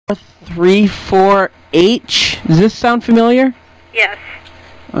34H. Does this sound familiar? Yes.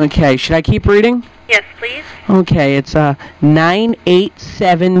 Okay, should I keep reading? Yes, please. Okay, it's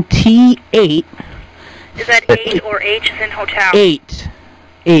 987T8. Is that 8 or H is in hotel? 8.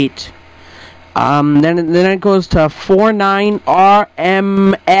 Then it goes to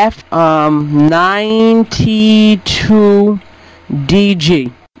 49RMF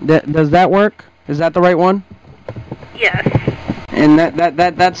 92DG. Does that work? Is that the right one? Yes. And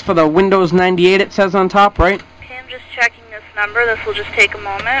that's for the Windows 98 it says on top, right? Okay, I'm just checking this number. This will just take a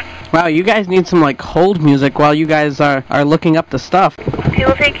moment. Wow, you guys need some like hold music while you guys are looking up the stuff. Okay,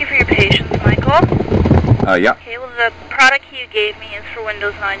 well thank you for your patience, Michael. Yeah. Okay, well the product key you gave me is for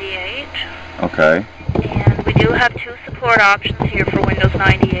Windows 98. Okay. And we do have 2 support options here for Windows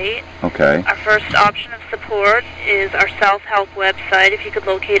 98. Okay. Our first option of support is our self-help website, if you could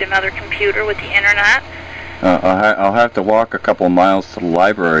locate another computer with the internet. I'll have to walk a couple of miles to the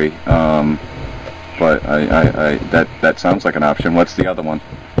library, but that sounds like an option. What's the other one?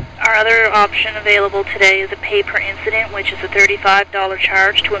 Our other option available today is a pay-per-incident, which is a $35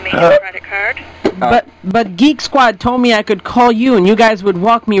 charge to a major credit card. But Geek Squad told me I could call you and you guys would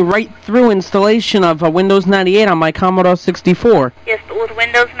walk me right through installation of a Windows 98 on my Commodore 64. Yes, but with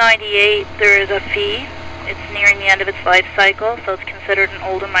Windows 98, there is a fee. It's nearing the end of its life cycle, so it's considered an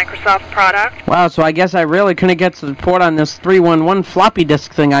older Microsoft product. Wow, so I guess I really couldn't get support on this 311 floppy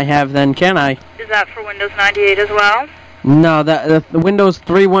disk thing I have then, can I? Is that for Windows 98 as well? No, the Windows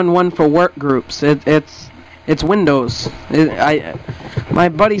 311 for work groups. It's Windows. My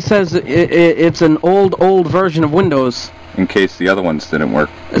buddy says it's an old version of Windows. In case the other ones didn't work.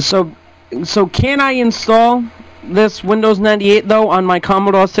 So can I install this Windows 98 though on my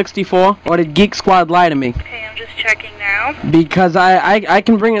Commodore 64, or did Geek Squad lie to me? Okay, I'm just checking now. Because I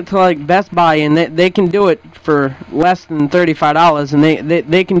can bring it to like Best Buy and they can do it for less than $35 and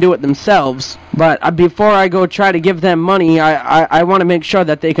they can do it themselves. But before I go try to give them money, I want to make sure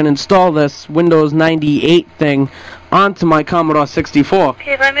that they can install this Windows 98 thing onto my Commodore 64.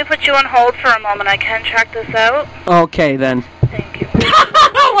 Okay, let me put you on hold for a moment. I can check this out. Okay then. Thank you.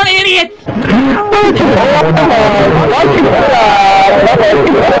 What idiots!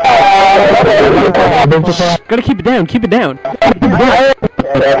 Gotta keep it down, keep it down.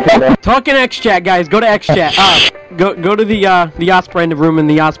 Talk in X-Chat, guys. Go to X-Chat. Go to the Osprey room in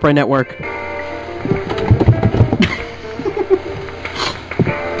the Osprey network.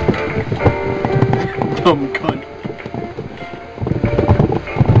 Dumb cunt.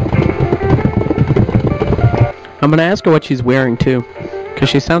 I'm gonna ask her what she's wearing too, cause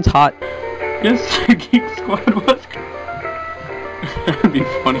she sounds hot. Yes, Geek Squad was. That'd be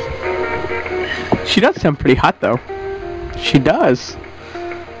funny. She does sound pretty hot though. She does.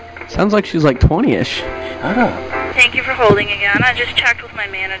 Sounds like she's like 20-ish. Shut up. Thank you for holding again. I just checked with my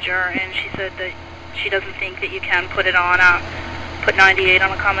manager, and she said that she doesn't think that you can put it on put 98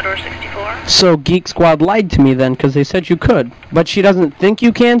 on a Commodore 64. So Geek Squad lied to me then, cause they said you could, but she doesn't think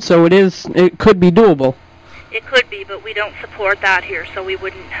you can. So it could be doable. It could be, but we don't support that here, so we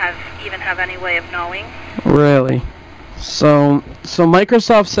wouldn't even have any way of knowing. Really? So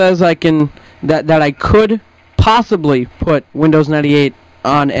Microsoft says that I could possibly put Windows 98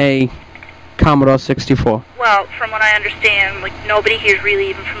 on a Commodore 64. Well, from what I understand, like nobody here is really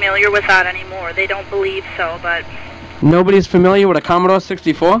even familiar with that anymore. They don't believe so, but nobody's familiar with a Commodore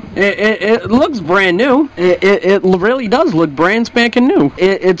 64? It looks brand new. It really does look brand spanking new.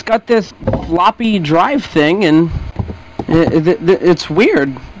 It's got this floppy drive thing, and it's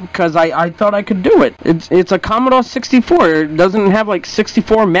weird, because I thought I could do it. It's a Commodore 64. It doesn't have like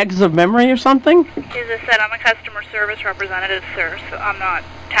 64 megs of memory or something? As I said, I'm a customer service representative, sir, so I'm not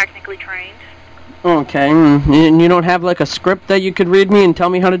technically trained. Okay, and you don't have like a script that you could read me and tell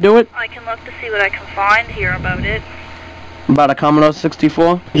me how to do it? I can look to see what I can find here about it. About a Commodore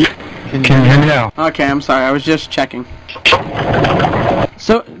 64? Can you hear me now? Okay, I'm sorry, I was just checking.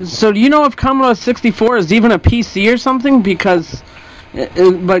 So do you know if Commodore 64 is even a PC or something? Because,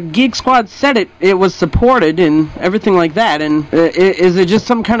 but Geek Squad said it was supported and everything like that, and is it just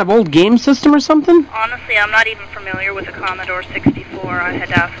some kind of old game system or something? Honestly, I'm not even familiar with a Commodore 64. I had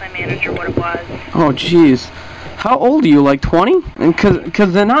to ask my manager what it was. Oh, jeez. How old are you, like 20? And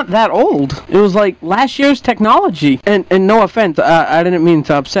cause they're not that old. It was like last year's technology. And no offense, I didn't mean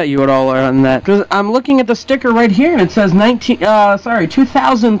to upset you at all on that. Cause I'm looking at the sticker right here and it says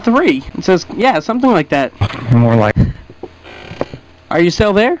 2003. It says, yeah, something like that. More like. Are you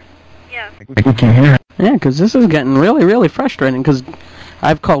still there? Yeah. We can hear. Yeah, cause this is getting really, really frustrating. Cause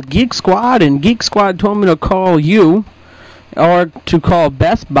I've called Geek Squad and Geek Squad told me to call you. Or to call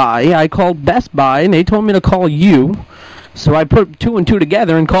Best Buy. I called Best Buy and they told me to call you. So I put 2 and 2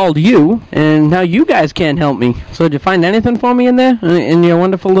 together and called you, and now you guys can't help me. So did you find anything for me in there? In your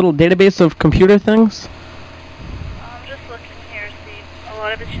wonderful little database of computer things? I'm just looking here, see, a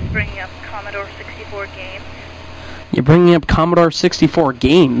lot of it's just bringing up Commodore 64 games. You're bringing up Commodore 64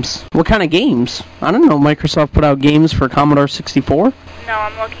 games? What kind of games? I don't know, Microsoft put out games for Commodore 64? No,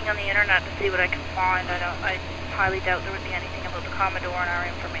 I'm looking on the internet to see what I can find. I highly doubt there would be anything about the Commodore in our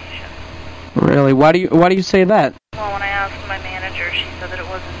information. Really? Why do you say that? Well, when I asked my manager, she said that it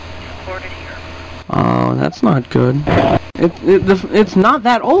wasn't supported here. Oh, that's not good. It's not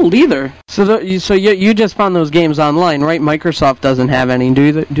that old either. So you just found those games online, right? Microsoft doesn't have any,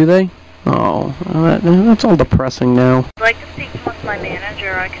 do they? Oh, that's all depressing now. I'd like to speak with my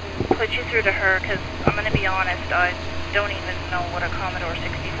manager. I can put you through to her, because I'm going to be honest, I don't even know what a Commodore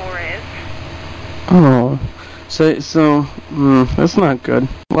 64 is. Oh, so that's not good.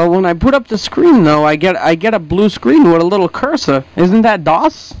 Well, when I put up the screen though, I get a blue screen with a little cursor. Isn't that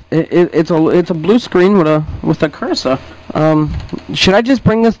DOS? It's a blue screen with a cursor. Should I just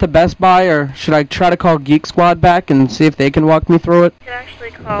bring this to Best Buy, or should I try to call GeekSquad back and see if they can walk me through it? You could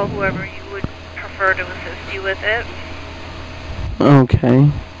actually call whoever you would prefer to assist you with it. Okay,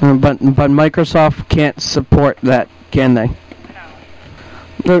 but Microsoft can't support that, can they?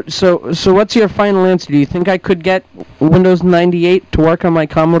 No. So what's your final answer? Do you think I could get Windows 98 to work on my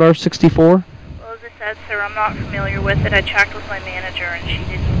Commodore 64? Well, as I said, sir, I'm not familiar with it. I checked with my manager, and she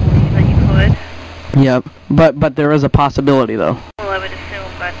didn't believe that you could. Yep, but there is a possibility though. Well, I would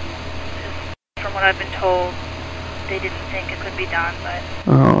assume, but from what I've been told, they didn't think it could be done, but...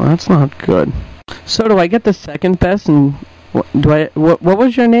 Oh, that's not good. So do I get the second best, and what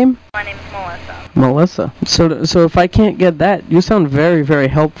was your name? My name is Melissa. Melissa. So if I can't get that, you sound very, very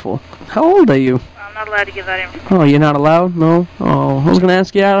helpful. How old are you? I'm not allowed to give that information. Oh, you're not allowed? No? Oh, I was going to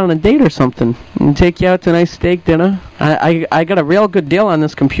ask you out on a date or something. And take you out to a nice steak dinner. I got a real good deal on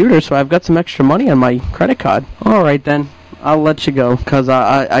this computer, so I've got some extra money on my credit card. All right, then. I'll let you go, because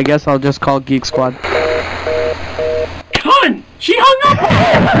I guess I'll just call Geek Squad. Cunt! She hung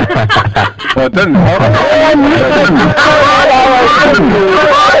up! Well, it doesn't help.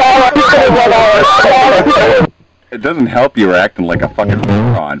 It doesn't help you're acting like a fucking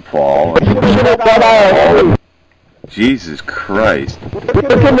moron, Paul. Jesus Christ.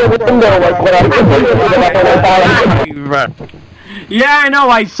 Yeah, I know,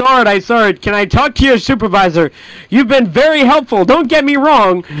 I saw it. Can I talk to your supervisor? You've been very helpful, don't get me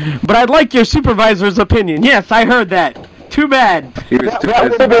wrong, but I'd like your supervisor's opinion. Yes, I heard that. Too bad. He was too That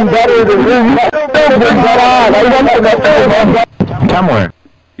would have been better than Come on.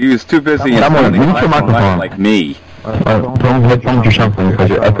 He was too busy Come on, installing mute your microphone. like me. Don't hit or something, because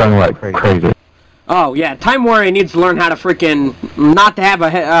you're echoing like crazy. Oh, yeah, Time Warrior needs to learn how to freaking not to have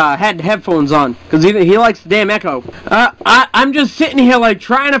headphones on, because he likes the damn echo. I'm just sitting here, like,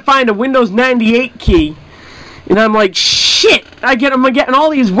 trying to find a Windows 98 key, and I'm like, shit! I'm getting all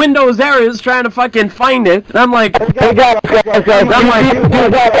these Windows errors trying to fucking find it, and I'm like...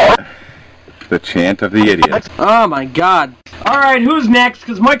 The chant of the idiot. Oh my god. Alright, who's next?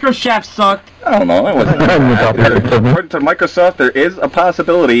 Because Microchef sucked. I don't know, that wasn't according to Microsoft, there is a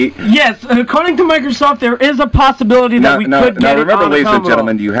possibility. Yes, according to Microsoft, there is a possibility that we could get it remember, on ladies and Commodore.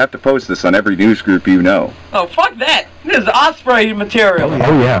 gentlemen, you have to post this on every news group you know. Oh, fuck that. This is Osprey material.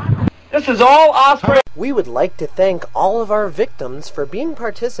 Oh, yeah. This is all Osprey. We would like to thank all of our victims for being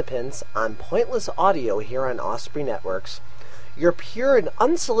participants on Pointless Audio here on Osprey Networks. Your pure and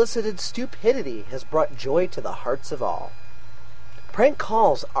unsolicited stupidity has brought joy to the hearts of all. Prank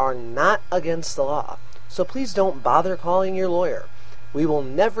calls are not against the law, so please don't bother calling your lawyer. We will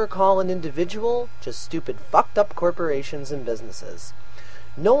never call an individual, just stupid fucked up corporations and businesses.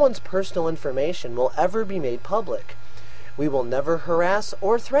 No one's personal information will ever be made public. We will never harass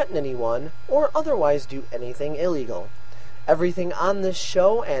or threaten anyone, or otherwise do anything illegal. Everything on this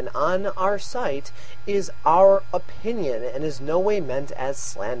show and on our site is our opinion and is no way meant as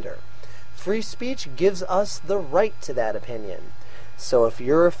slander. Free speech gives us the right to that opinion. So if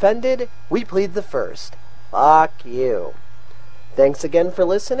you're offended, we plead the first. Fuck you. Thanks again for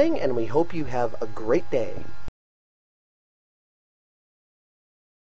listening, and we hope you have a great day.